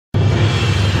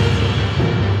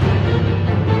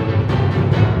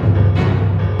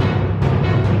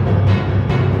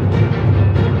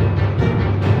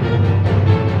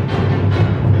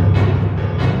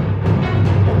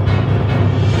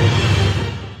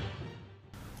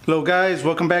Hello guys,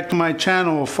 welcome back to my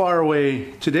channel, Far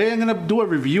Away. Today I'm going to do a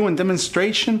review and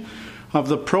demonstration of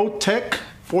the Pro-Tek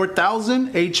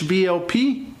 4000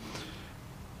 Hvlp.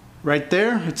 Right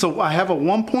there, I have a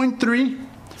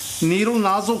 1.3 needle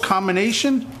nozzle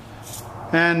combination,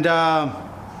 and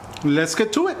let's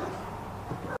get to it.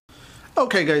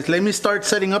 Okay guys, let me start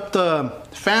setting up the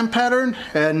fan pattern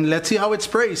and let's see how it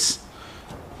sprays.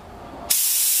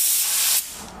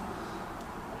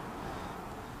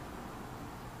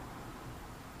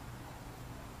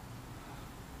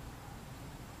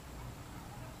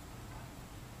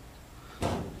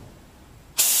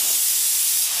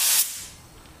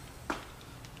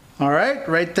 Alright,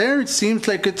 right there, it seems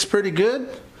like it's pretty good.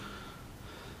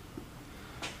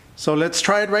 So let's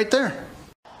try it right there.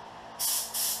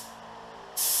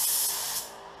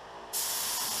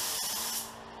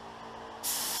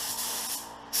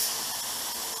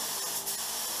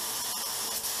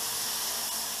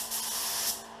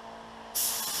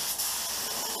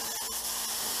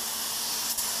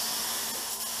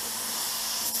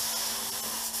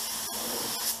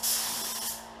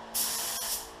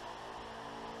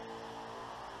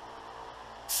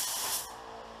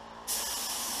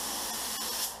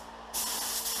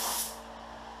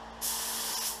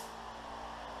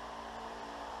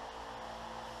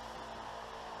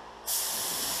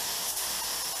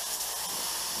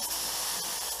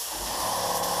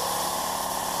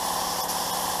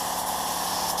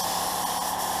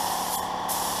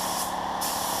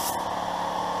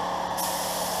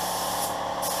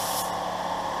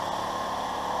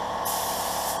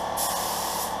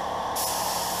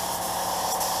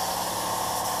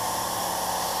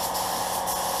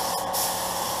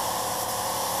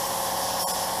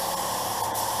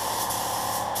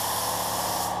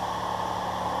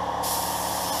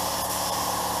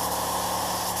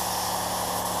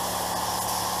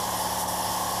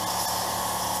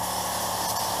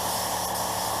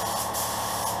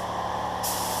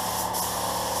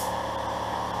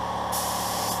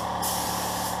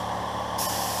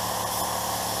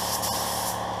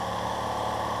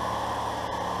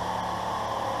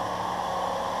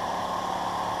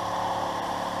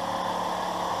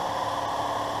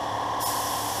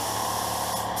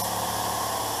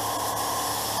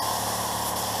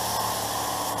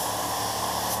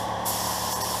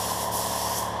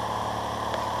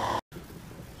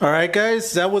 Alright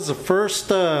guys, that was the first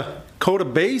coat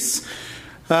of base.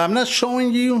 I'm not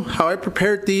showing you how I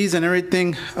prepared these and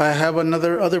everything. I have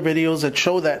other videos that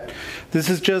show that. This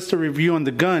is just a review on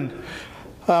the gun.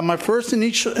 My first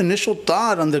initial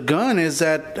thought on the gun is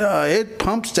that it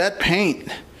pumps that paint.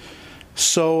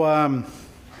 So I'm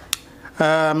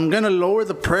going to lower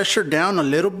the pressure down a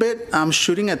little bit. I'm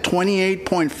shooting at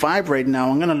 28.5 right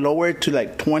now. I'm going to lower it to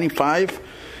like 25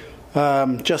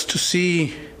 just to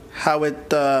see how it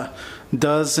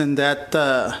does in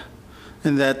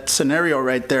that scenario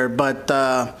right there. But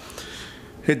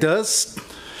it does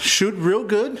shoot real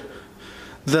good.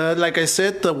 Like I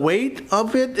said, the weight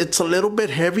of it's a little bit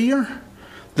heavier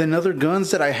than other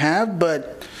guns that I have,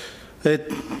 but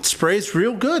it sprays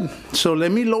real good. So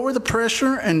let me lower the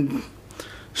pressure and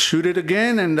shoot it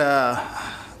again, and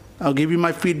I'll give you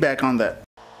my feedback on that.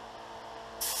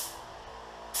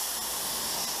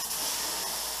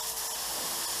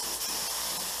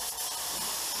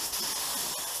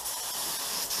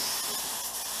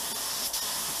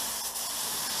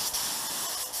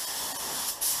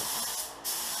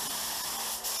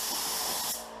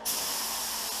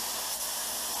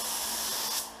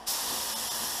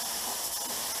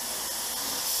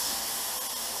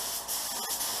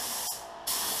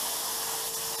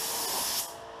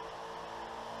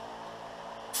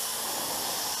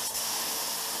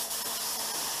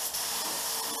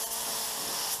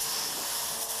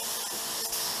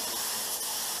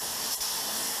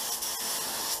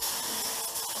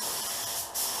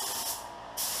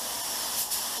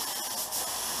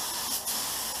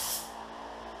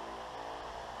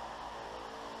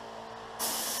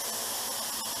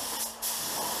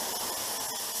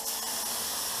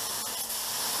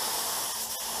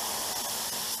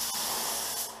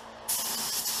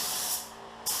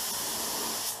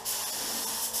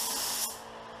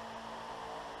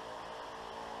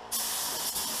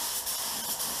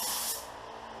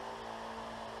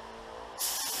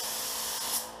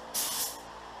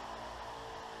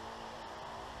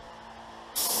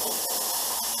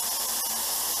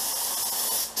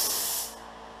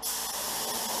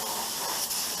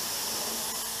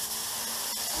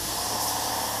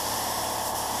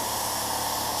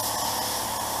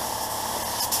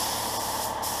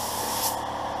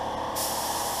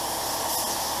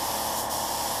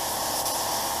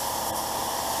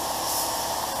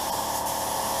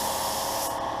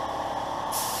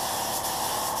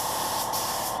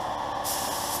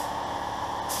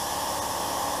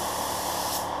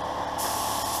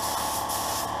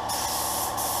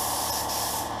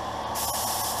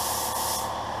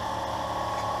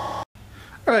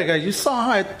 Alright guys, you saw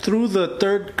how I threw the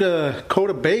third coat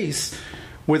of base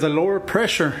with a lower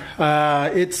pressure.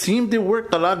 It seemed it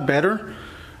worked a lot better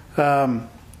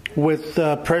with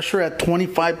pressure at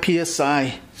 25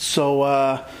 psi.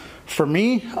 So for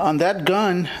me, on that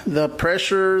gun, the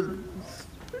pressure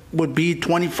would be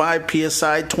 25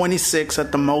 psi, 26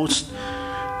 at the most.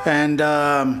 And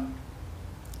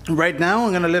right now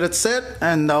I'm gonna let it set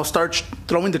and I'll start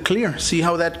throwing the clear, see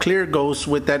how that clear goes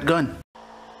with that gun.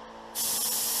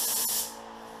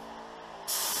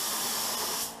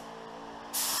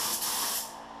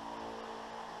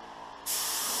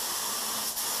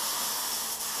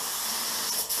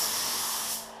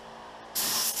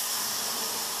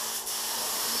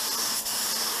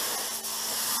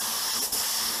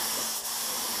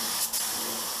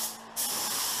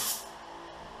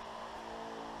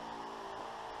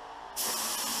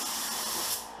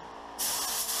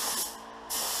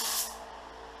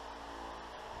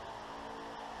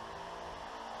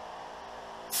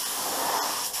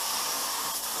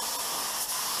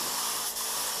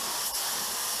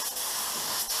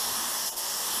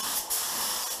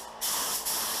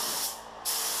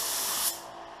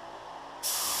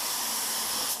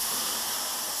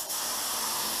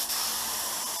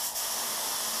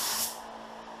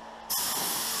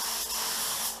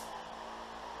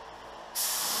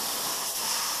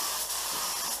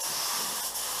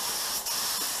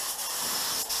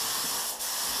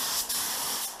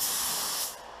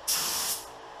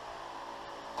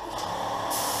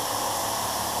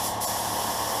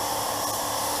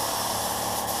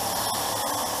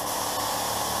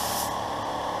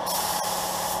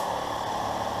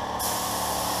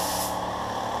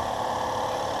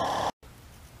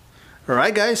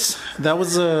 Alright guys, that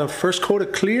was the first coat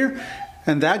of clear,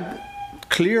 and that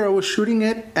clear I was shooting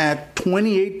it at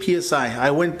 28 psi.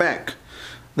 I went back.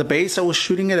 The base I was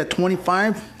shooting it at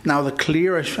 25, now the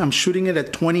clear I'm shooting it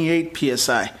at 28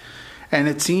 psi. And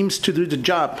it seems to do the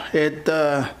job. It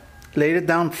laid it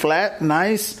down flat,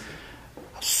 nice.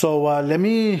 So let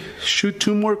me shoot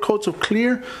 2 more coats of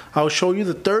clear. I'll show you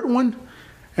the third one,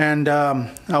 and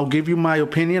I'll give you my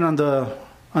opinion on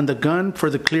the gun for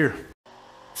the clear.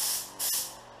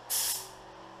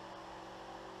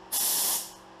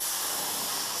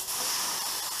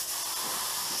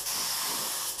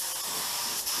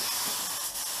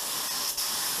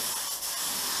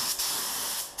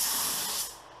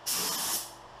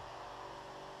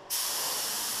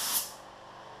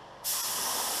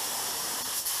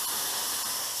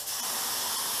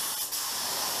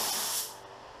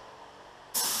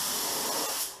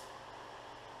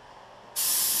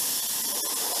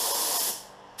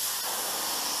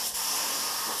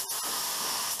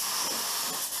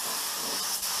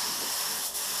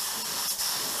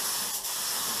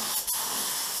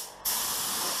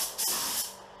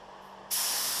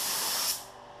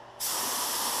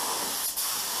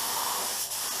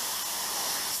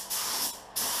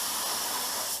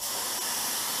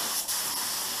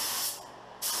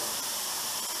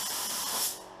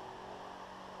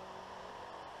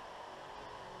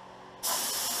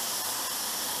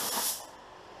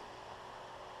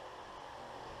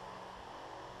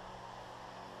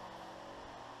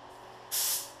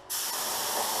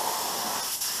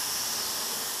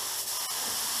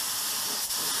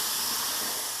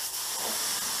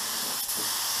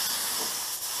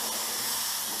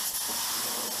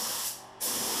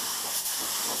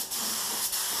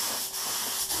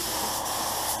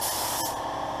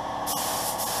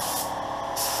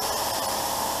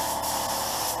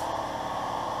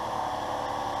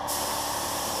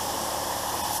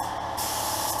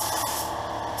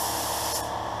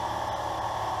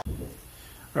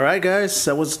 Alright guys,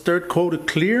 that was the third coat of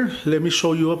clear. Let me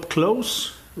show you up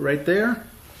close, right there.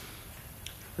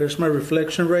 There's my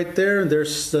reflection right there, and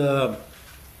there's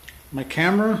my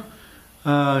camera.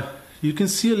 You can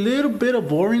see a little bit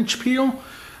of orange peel,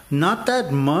 not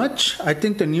that much. I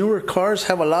think the newer cars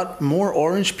have a lot more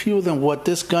orange peel than what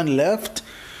this gun left.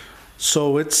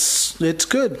 So it's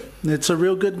good. It's a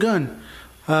real good gun.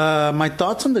 My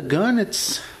thoughts on the gun,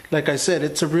 it's like I said,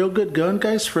 it's a real good gun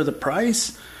guys for the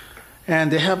price.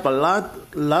 And they have a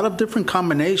lot of different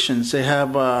combinations. They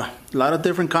have a lot of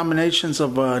different combinations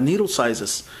of needle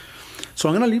sizes. So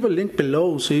I'm gonna leave a link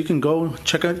below so you can go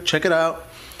check it out,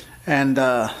 and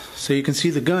so you can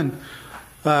see the gun.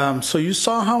 So you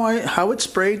saw how it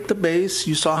sprayed the base.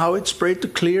 You saw how it sprayed the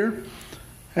clear,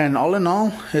 and all in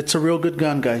all, it's a real good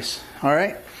gun, guys. All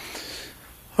right.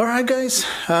 Alright guys,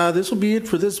 this will be it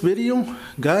for this video.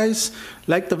 Guys,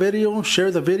 like the video, share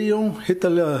the video, hit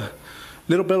the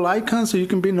little bell icon so you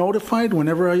can be notified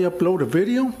whenever I upload a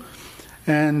video.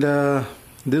 And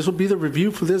this will be the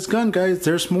review for this gun, guys.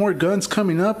 There's more guns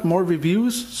coming up, more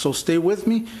reviews, so stay with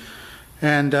me,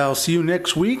 and I'll see you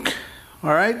next week.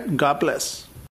 All right, God bless.